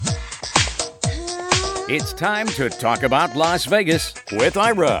It's time to talk about Las Vegas with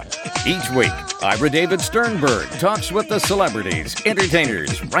Ira. Each week, Ira David Sternberg talks with the celebrities,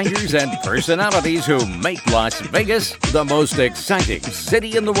 entertainers, writers, and personalities who make Las Vegas the most exciting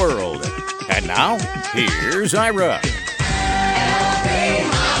city in the world. And now, here's Ira.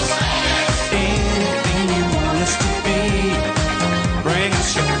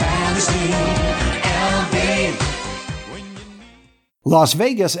 Las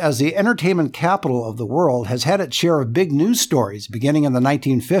Vegas, as the entertainment capital of the world, has had its share of big news stories beginning in the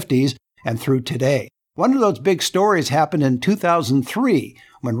 1950s and through today. One of those big stories happened in 2003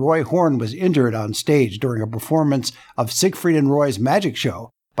 when Roy Horn was injured on stage during a performance of Siegfried and Roy's magic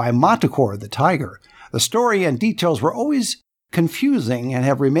show by Manticore the tiger. The story and details were always confusing and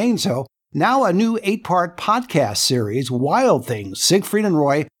have remained so. Now a new 8-part podcast series, Wild Things, Siegfried and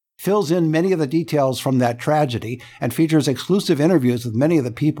Roy, fills in many of the details from that tragedy and features exclusive interviews with many of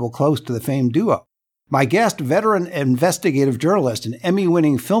the people close to the famed duo. My guest, veteran investigative journalist and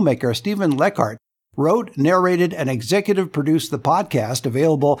Emmy-winning filmmaker Stephen Leckart, wrote, narrated, and executive produced the podcast,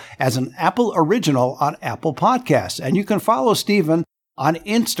 available as an Apple original on Apple Podcasts. And you can follow Stephen on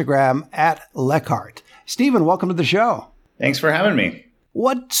Instagram at Leckart. Stephen, welcome to the show. Thanks for having me.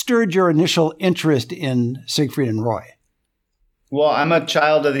 What stirred your initial interest in Siegfried and Roy? Well, I'm a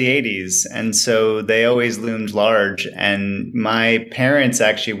child of the 80s, and so they always loomed large. And my parents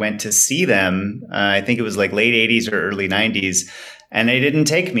actually went to see them. I think it was like late 80s or early 90s. And they didn't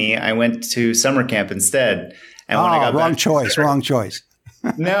take me. I went to summer camp instead. And when I got wrong choice.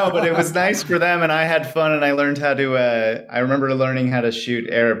 No, but it was nice for them, and I had fun, and I learned how to, I remember learning how to shoot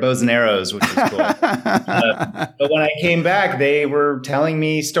bows and arrows, which was cool. But when I came back, they were telling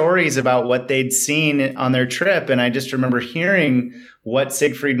me stories about what they'd seen on their trip, and I just remember hearing what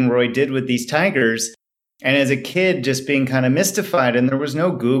Siegfried and Roy did with these tigers. And as a kid, just being kind of mystified, and there was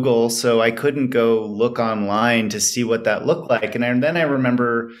no Google, so I couldn't go look online to see what that looked like. And then I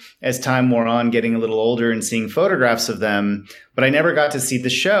remember, as time wore on, getting a little older and seeing photographs of them, but I never got to see the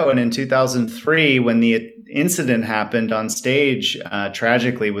show. And in 2003, when the incident happened on stage,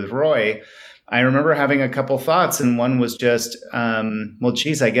 tragically with Roy, I remember having a couple thoughts, and one was just, well,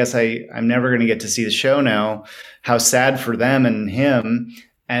 geez, I guess I'm never going to get to see the show now. How sad for them and him.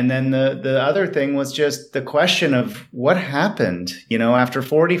 And then the other thing was just the question of what happened, after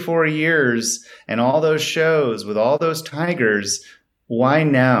 44 years and all those shows with all those tigers, why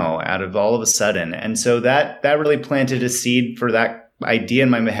now out of all of a sudden? And so that really planted a seed for that idea in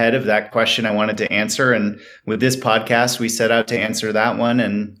my head of that question I wanted to answer. And with this podcast, we set out to answer that one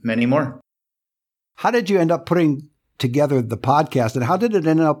and many more. How did you end up putting together the podcast, and how did it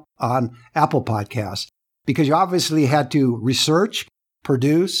end up on Apple Podcasts? Because you obviously had to research,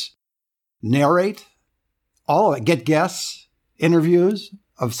 produce, narrate, all of it, get guests, interviews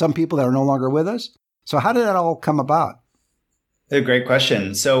of some people that are no longer with us. So how did that all come about? A great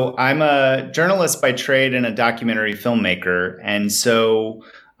question. So I'm a journalist by trade and a documentary filmmaker. And so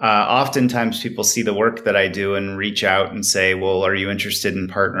oftentimes people see the work that I do and reach out and say, well, are you interested in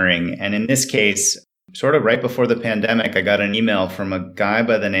partnering? And in this case, sort of right before the pandemic, I got an email from a guy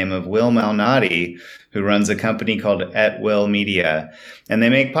by the name of Will Malnati, who runs a company called At Will Media, and they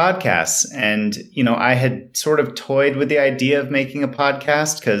make podcasts. And, I had sort of toyed with the idea of making a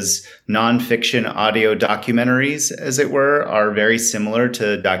podcast because nonfiction audio documentaries, as it were, are very similar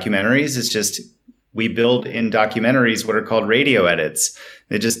to documentaries. It's just we build in documentaries what are called radio edits.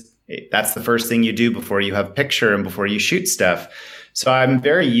 That's the first thing you do before you have picture and before you shoot stuff. So I'm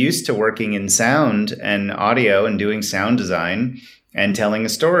very used to working in sound and audio and doing sound design and telling a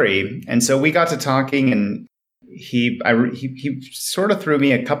story. And so we got to talking, and he sort of threw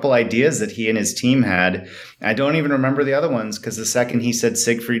me a couple ideas that he and his team had. I don't even remember the other ones because the second he said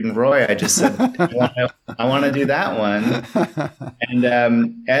Siegfried and Roy, I just said, I want to do that one.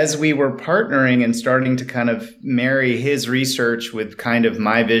 And as we were partnering and starting to kind of marry his research with kind of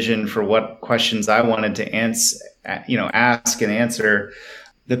my vision for what questions I wanted to ask and answer,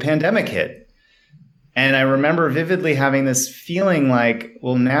 the pandemic hit. And I remember vividly having this feeling like,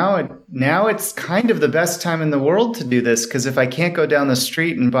 well, now it's kind of the best time in the world to do this, because if I can't go down the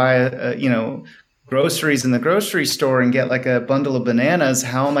street and buy groceries in the grocery store and get like a bundle of bananas,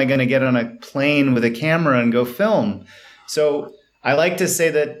 how am I going to get on a plane with a camera and go film? So I like to say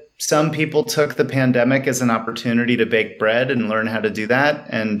that some people took the pandemic as an opportunity to bake bread and learn how to do that.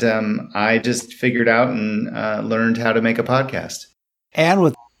 And I just figured out and learned how to make a podcast. And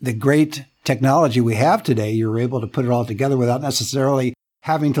with the great technology we have today, you're able to put it all together without necessarily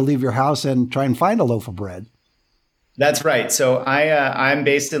having to leave your house and try and find a loaf of bread. That's right. So I'm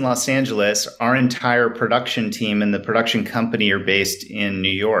based in Los Angeles. Our entire production team and the production company are based in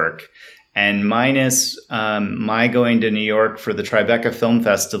New York. And minus my going to New York for the Tribeca Film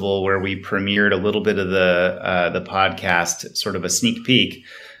Festival, where we premiered a little bit of the podcast, sort of a sneak peek,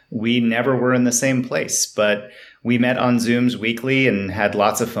 we never were in the same place. But we met on Zooms weekly and had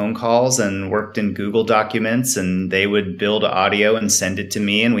lots of phone calls and worked in Google Documents, and they would build audio and send it to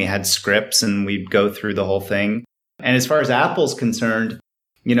me, and we had scripts and we'd go through the whole thing. And as far as Apple's concerned,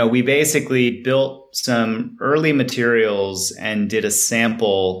 we basically built some early materials and did a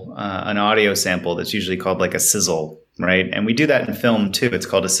sample, an audio sample that's usually called like a sizzle, right? And we do that in film too. It's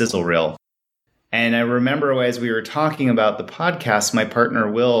called a sizzle reel. And I remember as we were talking about the podcast, my partner,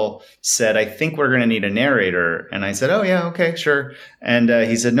 Will, said, I think we're going to need a narrator. And I said, oh, yeah, okay, sure. And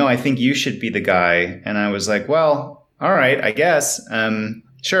he said, no, I think you should be the guy. And I was like, well, all right, I guess.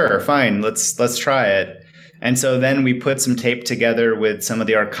 Sure, fine. Let's try it. And so then we put some tape together with some of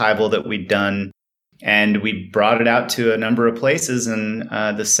the archival that we'd done. And we brought it out to a number of places. And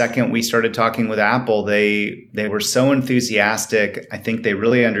the second we started talking with Apple, they were so enthusiastic. I think they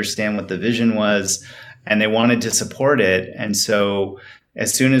really understand what the vision was, and they wanted to support it. And so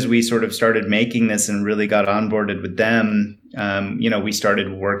as soon as we sort of started making this and really got onboarded with them, we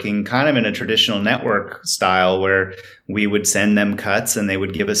started working kind of in a traditional network style where we would send them cuts and they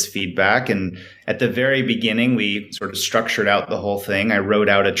would give us feedback. And at the very beginning, we sort of structured out the whole thing. I wrote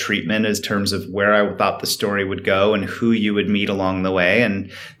out a treatment in terms of where I thought the story would go and who you would meet along the way.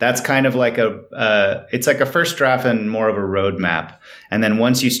 And that's kind of like it's like a first draft and more of a roadmap. And then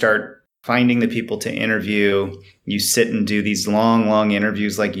once you start finding the people to interview, you sit and do these long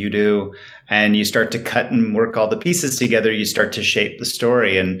interviews like you do, and you start to cut and work all the pieces together. You start to shape the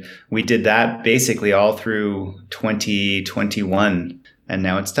story. And we did that basically all through 2021, and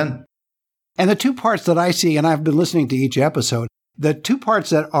now it's done. And the two parts that I see, and I've been listening to each episode, the two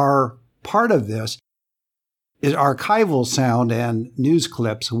parts that are part of this is archival sound and news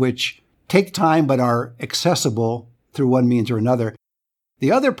clips, which take time but are accessible through one means or another.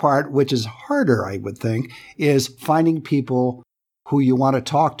 The other part, which is harder, I would think, is finding people who you want to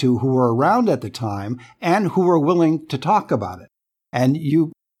talk to who were around at the time and who were willing to talk about it. And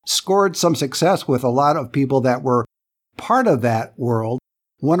you scored some success with a lot of people that were part of that world.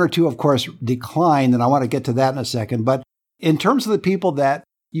 One or two, of course, declined, and I want to get to that in a second. But in terms of the people that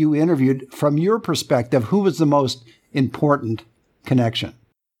you interviewed, from your perspective, who was the most important connection?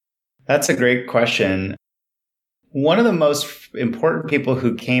 That's a great question. One of the most important people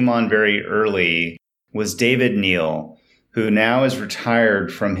who came on very early was David Neal, who now is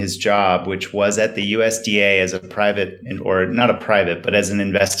retired from his job, which was at the USDA as a private, or not a private, but as an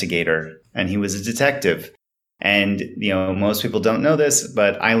investigator. And he was a detective. And, most people don't know this,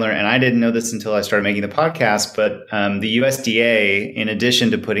 but I learned, and I didn't know this until I started making the podcast, but the USDA, in addition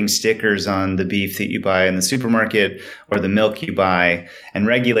to putting stickers on the beef that you buy in the supermarket or the milk you buy and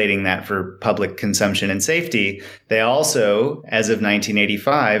regulating that for public consumption and safety, they also, as of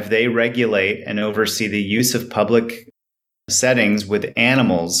 1985, they regulate and oversee the use of public settings with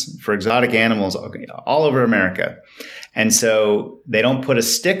animals, for exotic animals all over America. And so they don't put a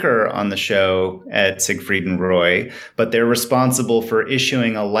sticker on the show at Siegfried and Roy, but they're responsible for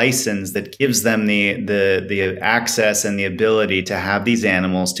issuing a license that gives them the access and the ability to have these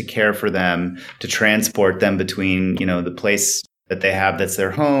animals, to care for them, to transport them between, the place that they have that's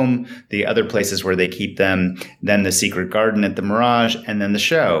their home, the other places where they keep them, then the secret garden at the Mirage, and then the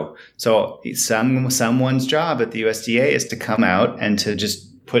show. So someone's job at the USDA is to come out and to just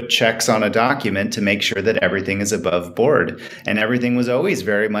put checks on a document to make sure that everything is above board. And everything was always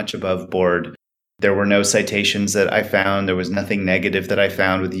very much above board. There were no citations that I found. There was nothing negative that I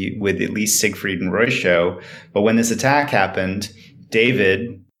found with at least Siegfried and Roy's show. But when this attack happened,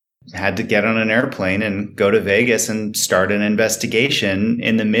 David had to get on an airplane and go to Vegas and start an investigation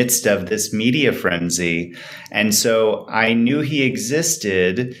in the midst of this media frenzy. And so I knew he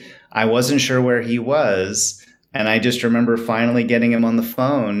existed. I wasn't sure where he was. And I just remember finally getting him on the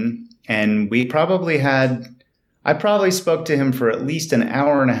phone, and I probably spoke to him for at least an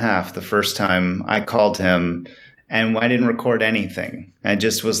hour and a half the first time I called him, and I didn't record anything. I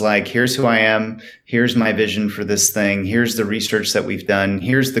just was like, here's who I am. Here's my vision for this thing. Here's the research that we've done.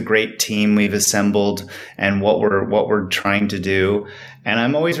 Here's the great team we've assembled and what we're trying to do. And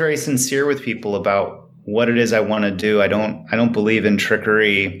I'm always very sincere with people about what it is I want to do. I don't believe in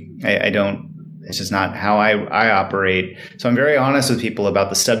trickery. It's just not how I operate. So I'm very honest with people about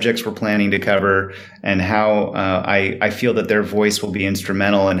the subjects we're planning to cover and how I feel that their voice will be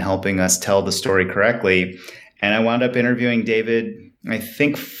instrumental in helping us tell the story correctly. And I wound up interviewing David, I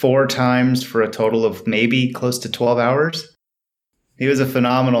think 4 times for a total of maybe close to 12 hours. He was a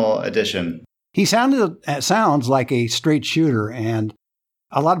phenomenal addition. He sounds like a straight shooter, and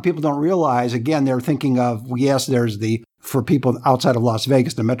a lot of people don't realize, again, they're thinking of, yes, there's for people outside of Las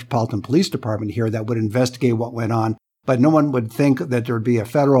Vegas, the Metropolitan Police Department here that would investigate what went on, but no one would think that there would be a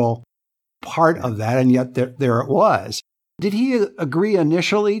federal part of that, and yet there it was. Did he agree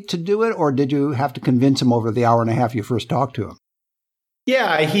initially to do it, or did you have to convince him over the hour and a half you first talked to him?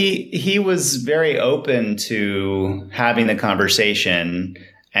 Yeah, he was very open to having the conversation,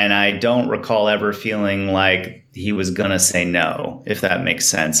 and I don't recall ever feeling like he was going to say no, if that makes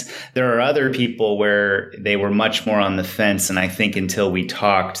sense. There are other people where they were much more on the fence, and I think until we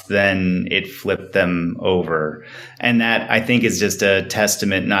talked, then it flipped them over. And that, I think, is just a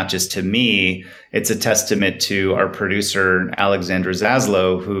testament not just to me, it's a testament to our producer, Alexandra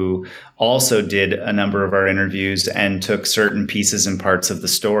Zaslow, who also did a number of our interviews and took certain pieces and parts of the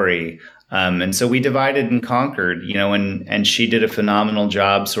story. And so we divided and conquered, and she did a phenomenal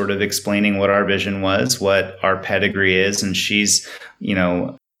job sort of explaining what our vision was, what our pedigree is. And she's,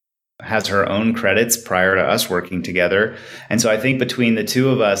 has her own credits prior to us working together. And so I think between the two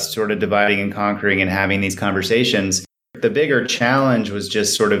of us sort of dividing and conquering and having these conversations, the bigger challenge was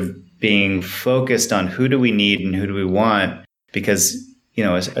just sort of being focused on who do we need and who do we want? Because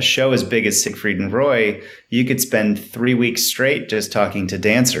a show as big as Siegfried and Roy, you could spend 3 weeks straight just talking to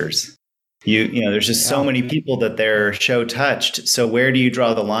dancers. There's just so many people that their show touched. So where do you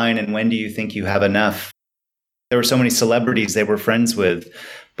draw the line, and when do you think you have enough? There were so many celebrities they were friends with,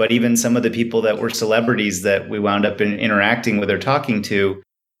 but even some of the people that were celebrities that we wound up interacting with or talking to,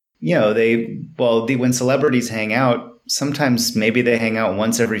 when celebrities hang out, sometimes maybe they hang out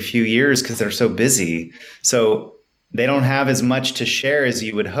once every few years because they're so busy. So they don't have as much to share as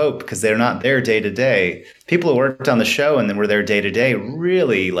you would hope because they're not there day to day. People who worked on the show and then were there day to day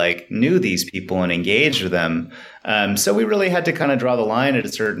really knew these people and engaged with them. So we really had to kind of draw the line at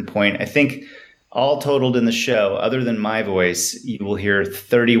a certain point. I think all totaled in the show, other than my voice, you will hear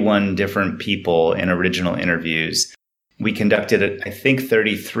 31 different people in original interviews. We conducted, I think,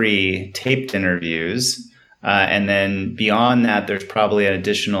 33 taped interviews. And then beyond that, there's probably an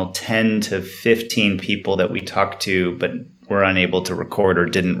additional 10 to 15 people that we talked to, but were unable to record or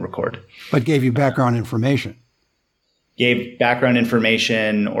didn't record. But gave you background information. Gave background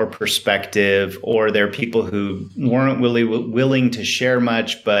information or perspective, or there are people who weren't willing to share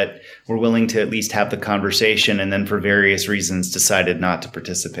much, but were willing to at least have the conversation, and then for various reasons decided not to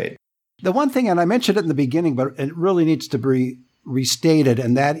participate. The one thing, and I mentioned it in the beginning, but it really needs to be restated,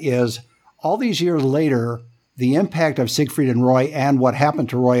 and that is all these years later, the impact of Siegfried and Roy and what happened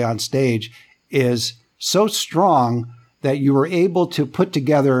to Roy on stage is so strong that you were able to put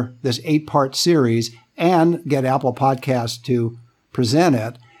together this 8-part series and get Apple Podcasts to present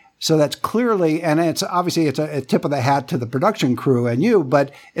it. So that's clearly, and it's obviously it's a tip of the hat to the production crew and you,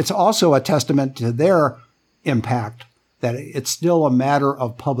 but it's also a testament to their impact, that it's still a matter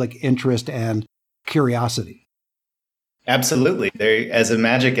of public interest and curiosity. Absolutely. They, as a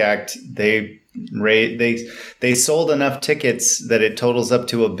magic act, they sold enough tickets that it totals up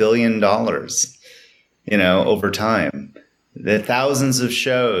to $1 billion, over time. The thousands of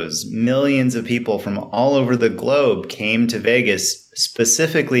shows, millions of people from all over the globe came to Vegas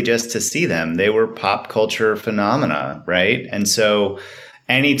specifically just to see them. They were pop culture phenomena, right? And so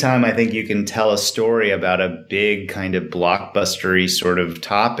anytime I think you can tell a story about a big kind of blockbustery sort of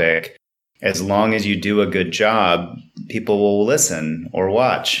topic, as long as you do a good job, people will listen or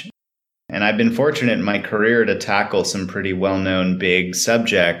watch. And I've been fortunate in my career to tackle some pretty well-known big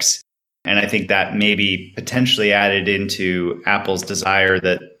subjects. And I think that maybe potentially added into Apple's desire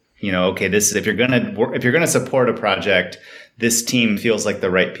that, this is, if you're going to support a project, this team feels like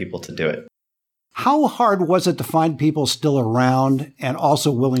the right people to do it. How hard was it to find people still around and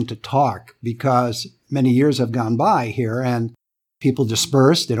also willing to talk? Because many years have gone by here and people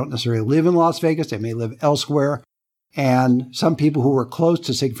disperse. They don't necessarily live in Las Vegas. They may live elsewhere. And some people who were close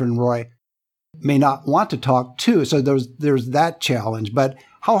to Siegfried and Roy may not want to talk too. So there's that challenge. But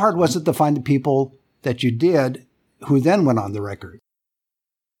how hard was it to find the people that you did who then went on the record?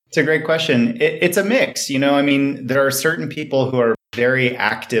 It's a great question. It's a mix. There are certain people who are very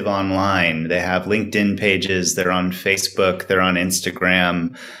active online. They have LinkedIn pages. They're on Facebook. They're on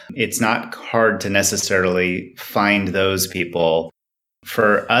Instagram. It's not hard to necessarily find those people.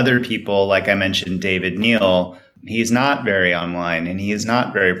 For other people, like I mentioned, David Neal, he's not very online and he is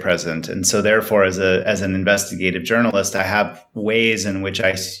not very present. And so therefore, as an investigative journalist, I have ways in which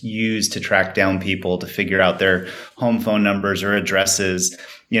I use to track down people to figure out their home phone numbers or addresses.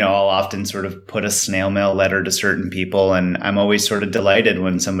 I'll often sort of put a snail mail letter to certain people, and I'm always sort of delighted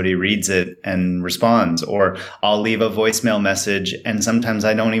when somebody reads it and responds, or I'll leave a voicemail message. And sometimes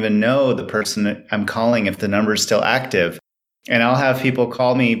I don't even know the person I'm calling if the number is still active. And I'll have people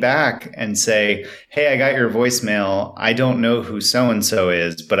call me back and say, hey, I got your voicemail. I don't know who so-and-so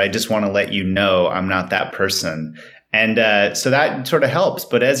is, but I just want to let you know I'm not that person. And so that sort of helps.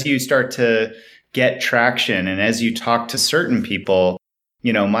 But as you start to get traction and as you talk to certain people,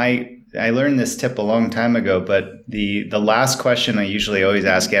 I learned this tip a long time ago, but the last question I usually always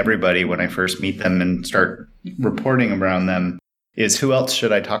ask everybody when I first meet them and start reporting around them is, who else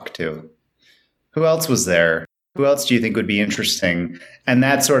should I talk to? Who else was there? Who else do you think would be interesting? And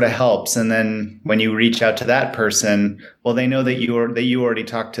that sort of helps. And then when you reach out to that person, well, they know that you already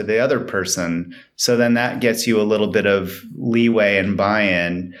talked to the other person. So then that gets you a little bit of leeway and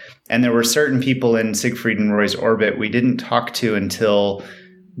buy-in. And there were certain people in Siegfried and Roy's orbit we didn't talk to until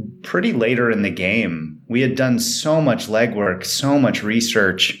pretty later in the game. We had done so much legwork, so much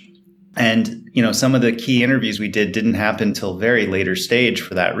research. And, some of the key interviews we didn't happen until very later stage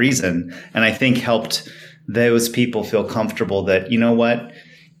for that reason. And I think helped those people feel comfortable that, you know what,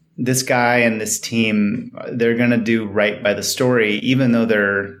 this guy and this team, they're going to do right by the story, even though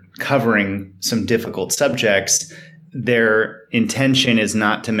they're covering some difficult subjects. Their intention is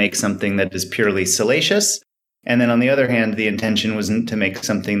not to make something that is purely salacious. And then on the other hand, the intention wasn't to make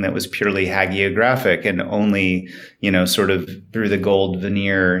something that was purely hagiographic and only, sort of through the gold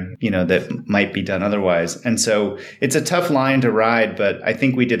veneer, that might be done otherwise. And so it's a tough line to ride, but I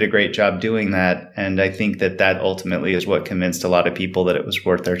think we did a great job doing that. And I think that ultimately is what convinced a lot of people that it was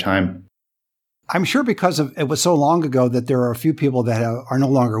worth their time. I'm sure because it was so long ago that there are a few people that are no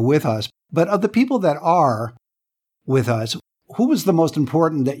longer with us. But of the people that are with us, who was the most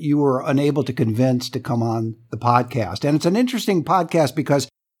important that you were unable to convince to come on the podcast? And it's an interesting podcast because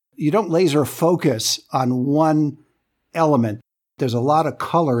you don't laser focus on one element. There's a lot of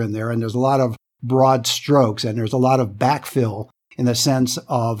color in there, and there's a lot of broad strokes, and there's a lot of backfill in the sense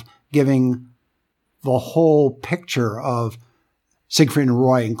of giving the whole picture of Siegfried and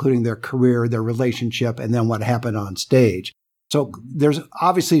Roy, including their career, their relationship, and then what happened on stage. So there's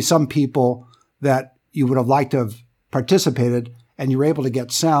obviously some people that you would have liked to have participated, and you were able to get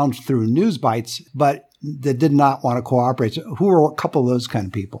sound through news bites, but that did not want to cooperate. So who were a couple of those kind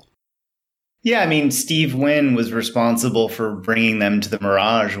of people? Yeah, I mean, Steve Wynn was responsible for bringing them to the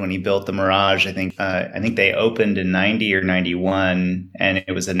Mirage when he built the Mirage. I think they opened in 90 or 91, and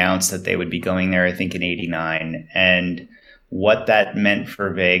it was announced that they would be going there, I think, in 89. And what that meant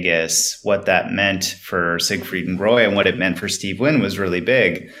for Vegas, what that meant for Siegfried and Roy, and what it meant for Steve Wynn was really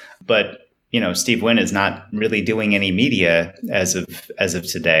big. But Steve Wynn is not really doing any media as of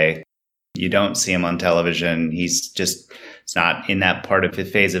today. You don't see him on television. It's not in that part of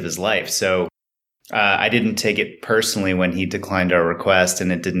his phase of his life. So I didn't take it personally when he declined our request, and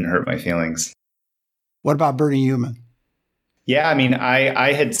it didn't hurt my feelings. What about Bernie Eumann? Yeah, I mean,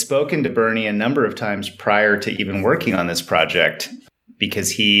 I had spoken to Bernie a number of times prior to even working on this project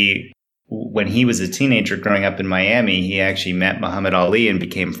because when he was a teenager growing up in Miami, he actually met Muhammad Ali and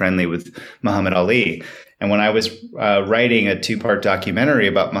became friendly with Muhammad Ali. And when I was writing a 2-part documentary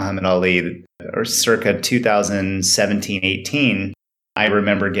about Muhammad Ali, or circa 2017-18, I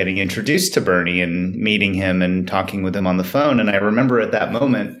remember getting introduced to Bernie and meeting him and talking with him on the phone. And I remember at that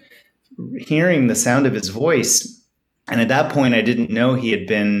moment hearing the sound of his voice. And at that point, I didn't know he had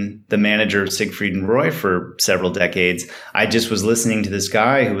been the manager of Siegfried and Roy for several decades. I just was listening to this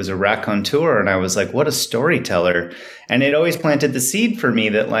guy who was a raconteur, and I was like, what a storyteller. And it always planted the seed for me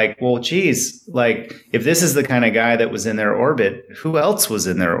that if this is the kind of guy that was in their orbit, who else was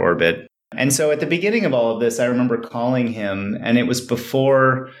in their orbit? And so at the beginning of all of this, I remember calling him, and it was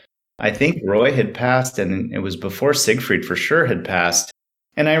before, I think Roy had passed, and it was before Siegfried for sure had passed.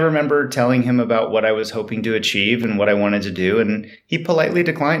 And I remember telling him about what I was hoping to achieve and what I wanted to do. And he politely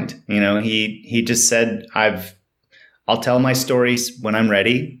declined. He just said, I'll tell my stories when I'm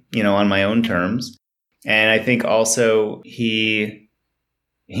ready, on my own terms. And I think also he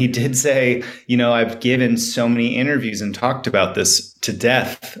did say, I've given so many interviews and talked about this to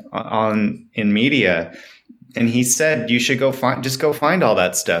death in media. And he said, you should go find all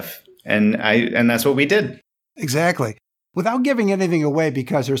that stuff. And that's what we did. Exactly. Without giving anything away,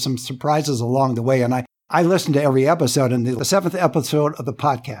 because there's some surprises along the way. And I listened to every episode, and the 7th episode of the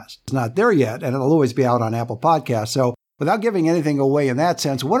podcast is not there yet, and it'll always be out on Apple Podcasts. So without giving anything away in that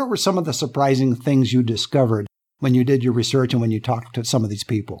sense, what were some of the surprising things you discovered when you did your research and when you talked to some of these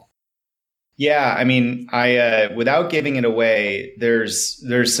people? Yeah, I mean, without giving it away, there's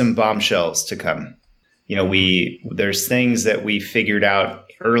some bombshells to come. There's things that we figured out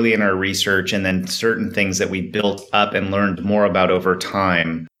early in our research, and then certain things that we built up and learned more about over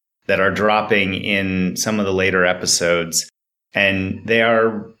time that are dropping in some of the later episodes. And they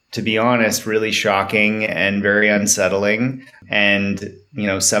are to be honest, really shocking and very unsettling. And,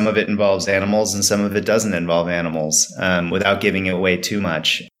 some of it involves animals and some of it doesn't involve animals, without giving away too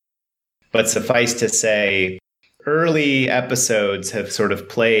much. But suffice to say, early episodes have sort of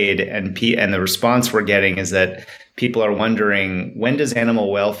played, and the response we're getting is that people are wondering, when does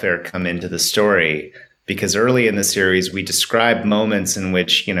animal welfare come into the story? Because early in the series, we describe moments in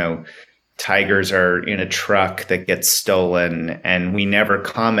which, tigers are in a truck that gets stolen, and we never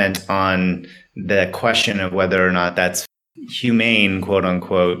comment on the question of whether or not that's humane, quote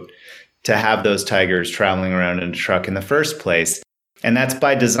unquote, to have those tigers traveling around in a truck in the first place. And that's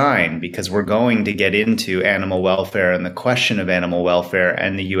by design, because we're going to get into animal welfare and the question of animal welfare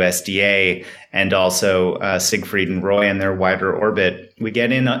and the USDA, and also Siegfried and Roy and their wider orbit. We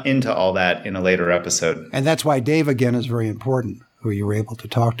get into all that in a later episode. And that's why Dave, again, is very important, who you were able to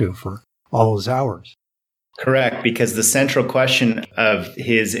talk to for all those hours. Correct, because the central question of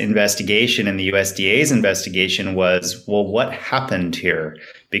his investigation and the USDA's investigation was, well, what happened here?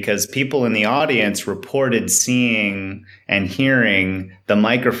 Because people in the audience reported seeing and hearing the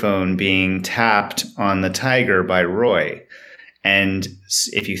microphone being tapped on the tiger by Roy. And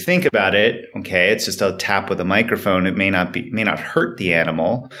if you think about it, okay, it's just a tap with a microphone. It may not hurt the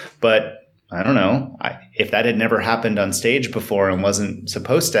animal, but I don't know. If that had never happened on stage before and wasn't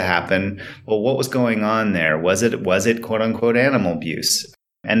supposed to happen, well, what was going on there? Was it quote unquote animal abuse?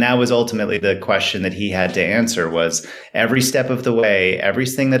 And that was ultimately the question that he had to answer, was every step of the way,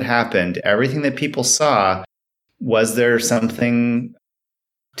 everything that happened, everything that people saw, was there something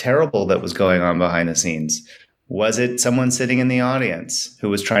terrible that was going on behind the scenes? Was it someone sitting in the audience who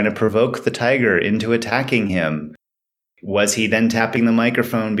was trying to provoke the tiger into attacking him? Was he then tapping the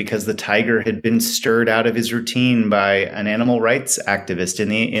microphone because the tiger had been stirred out of his routine by an animal rights activist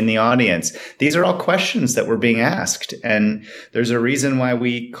in the audience? These are all questions that were being asked. And there's a reason why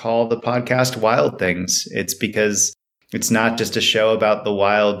we call the podcast Wild Things. It's because it's not just a show about the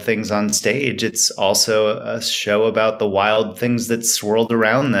wild things on stage. It's also a show about the wild things that swirled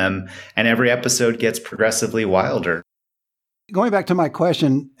around them. And every episode gets progressively wilder. Going back to my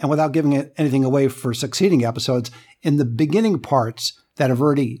question, and without giving anything away for succeeding episodes, in the beginning parts that have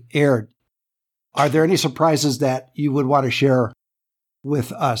already aired, are there any surprises that you would want to share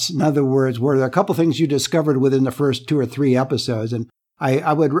with us? In other words, were there a couple things you discovered within the first 2 or 3 episodes? And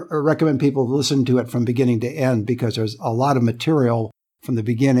I would recommend people listen to it from beginning to end, because there's a lot of material from the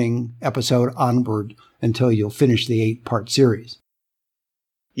beginning episode onward until you'll finish the 8-part series.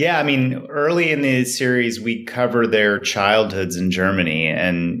 Yeah, I mean, early in the series, we cover their childhoods in Germany.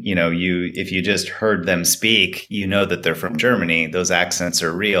 And, if you just heard them speak, you know that they're from Germany. Those accents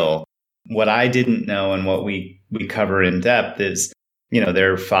are real. What I didn't know, and what we cover in depth, is,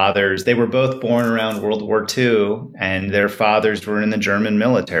 their fathers, they were both born around World War II, and their fathers were in the German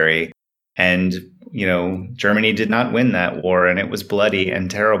military. And, Germany did not win that war, and it was bloody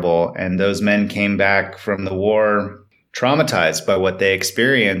and terrible. And those men came back from the war traumatized by what they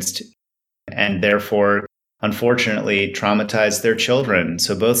experienced, and therefore, unfortunately, traumatized their children.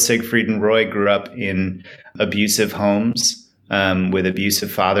 So both Siegfried and Roy grew up in abusive homes with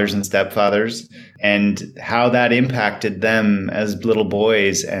abusive fathers and stepfathers, and how that impacted them as little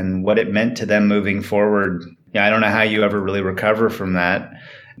boys and what it meant to them moving forward. I don't know how you ever really recover from that.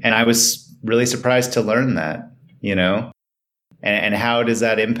 And I was really surprised to learn that, And how does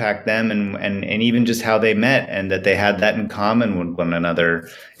that impact them, and even just how they met, and that they had that in common with one another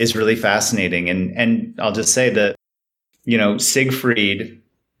is really fascinating. And I'll just say that, Siegfried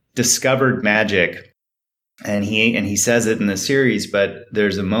discovered magic, and he says it in the series, but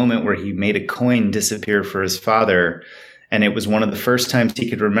there's a moment where he made a coin disappear for his father. And it was one of the first times he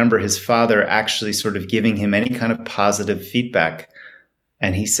could remember his father actually sort of giving him any kind of positive feedback.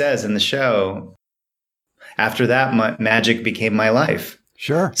 And he says in the show, after that, magic became my life.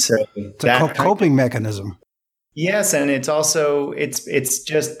 Sure. So it's a coping mechanism. Yes. And it's also, it's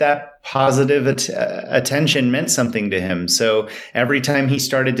just that positive attention meant something to him. So every time he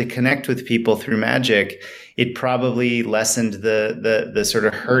started to connect with people through magic, it probably lessened the sort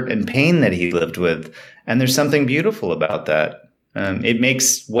of hurt and pain that he lived with. And there's something beautiful about that. It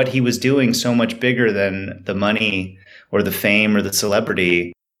makes what he was doing so much bigger than the money or the fame or the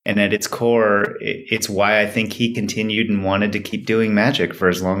celebrity. And at its core, it's why I think he continued and wanted to keep doing magic for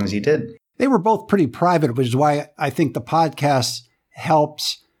as long as he did. They were both pretty private, which is why I think the podcast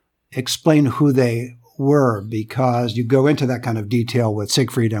helps explain who they were, because you go into that kind of detail with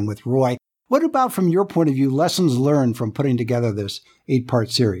Siegfried and with Roy. What about, from your point of view, lessons learned from putting together this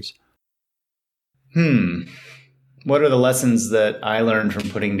 8-part series? What are the lessons that I learned from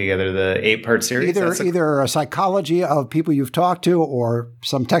putting together the 8-part series? Either a psychology of people you've talked to, or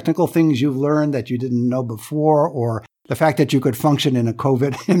some technical things you've learned that you didn't know before, or the fact that you could function in a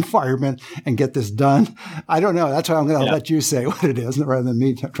COVID environment and get this done. I don't know. That's why I'm going to let you say what it is rather than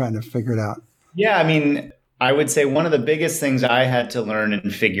me trying to figure it out. Yeah, I mean, I would say one of the biggest things I had to learn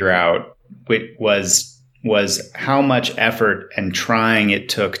and figure out was how much effort and trying it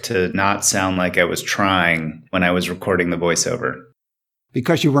took to not sound like I was trying when I was recording the voiceover.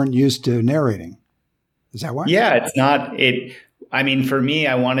 Because you weren't used to narrating. Is that why? Yeah, I mean, for me,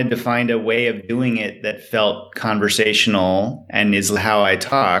 I wanted to find a way of doing it that felt conversational and is how I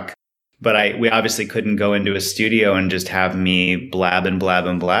talk. But we obviously couldn't go into a studio and just have me blab and blab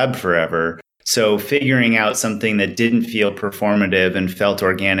and blab forever. So figuring out something that didn't feel performative and felt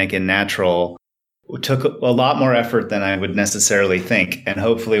organic and natural took a lot more effort than I would necessarily think. And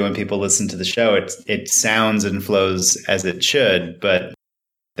hopefully when people listen to the show, it sounds and flows as it should. But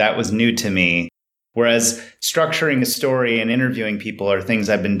that was new to me. Whereas structuring a story and interviewing people are things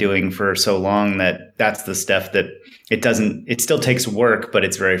I've been doing for so long that's the stuff that it still takes work, but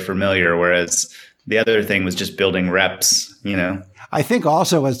it's very familiar. Whereas the other thing was just building reps, I think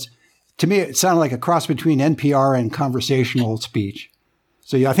also to me, it sounded like a cross between NPR and conversational speech.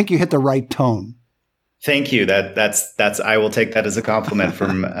 So I think you hit the right tone. Thank you. That's I will take that as a compliment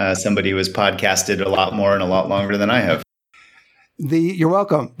from somebody who has podcasted a lot more and a lot longer than I have. You're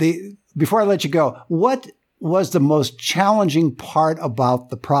welcome. Before I let you go, what was the most challenging part about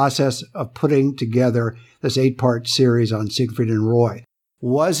the process of putting together this 8-part series on Siegfried and Roy?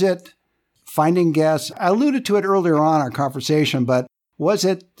 Was it finding guests? I alluded to it earlier on in our conversation, but was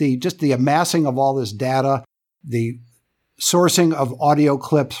it just the amassing of all this data, the sourcing of audio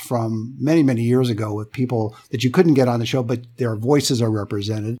clips from many, many years ago with people that you couldn't get on the show, but their voices are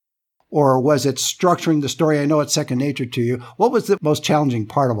represented? Or was it structuring the story? I know it's second nature to you. What was the most challenging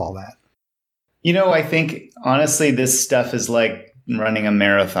part of all that? I think, honestly, this stuff is like running a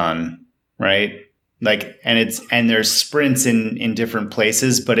marathon, right? And there's sprints in different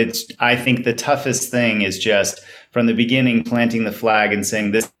places, but I think the toughest thing is just from the beginning, planting the flag and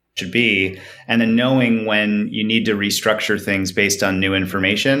saying this should be, and then knowing when you need to restructure things based on new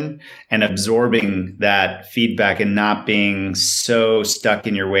information and absorbing that feedback and not being so stuck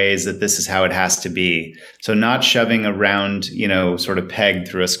in your ways that this is how it has to be. So not shoving a round, sort of peg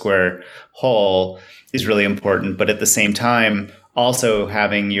through a square hole is really important. But at the same time, also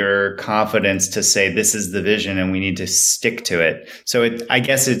having your confidence to say this is the vision and we need to stick to it. So I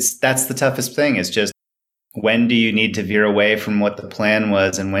guess that's the toughest thing, is just when do you need to veer away from what the plan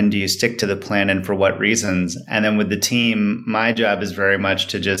was and when do you stick to the plan and for what reasons? And then with the team, my job is very much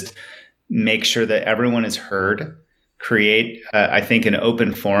to just make sure that everyone is heard, create, I think, an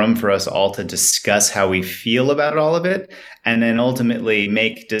open forum for us all to discuss how we feel about all of it, and then ultimately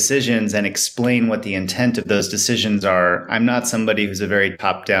make decisions and explain what the intent of those decisions are. I'm not somebody who's a very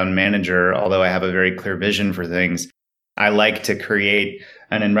top-down manager, although I have a very clear vision for things. I like to create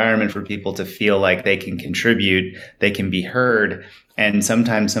an environment for people to feel like they can contribute, they can be heard. And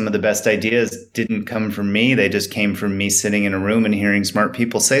sometimes some of the best ideas didn't come from me. They just came from me sitting in a room and hearing smart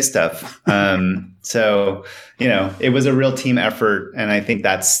people say stuff. So, it was a real team effort. And I think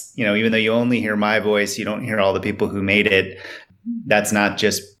that's, even though you only hear my voice, you don't hear all the people who made it. It's not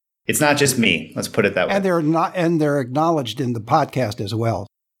just me. Let's put it that way. And they're acknowledged in the podcast as well.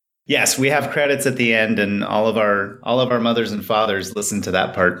 Yes, we have credits at the end, and all of our mothers and fathers listen to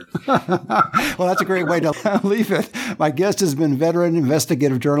that part. Well, that's a great way to leave it. My guest has been veteran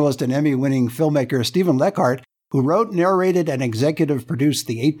investigative journalist and Emmy-winning filmmaker Stephen Leckart, who wrote, narrated, and executive produced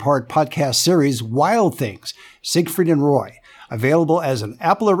the 8-part podcast series Wild Things, Siegfried and Roy, available as an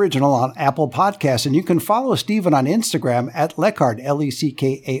Apple original on Apple Podcasts. And you can follow Stephen on Instagram at Leckart,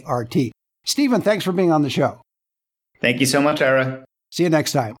 Leckart. Stephen, thanks for being on the show. Thank you so much, Ira. See you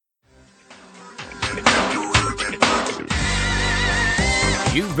next time.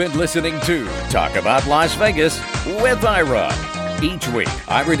 You've been listening to Talk About Las Vegas with Ira. Each week,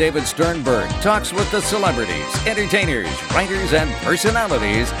 Ira David Sternberg talks with the celebrities, entertainers, writers, and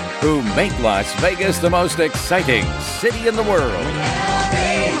personalities who make Las Vegas the most exciting city in the world.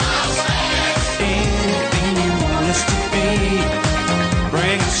 Anything you want us to be,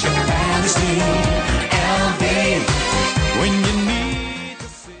 bring us your fantasy.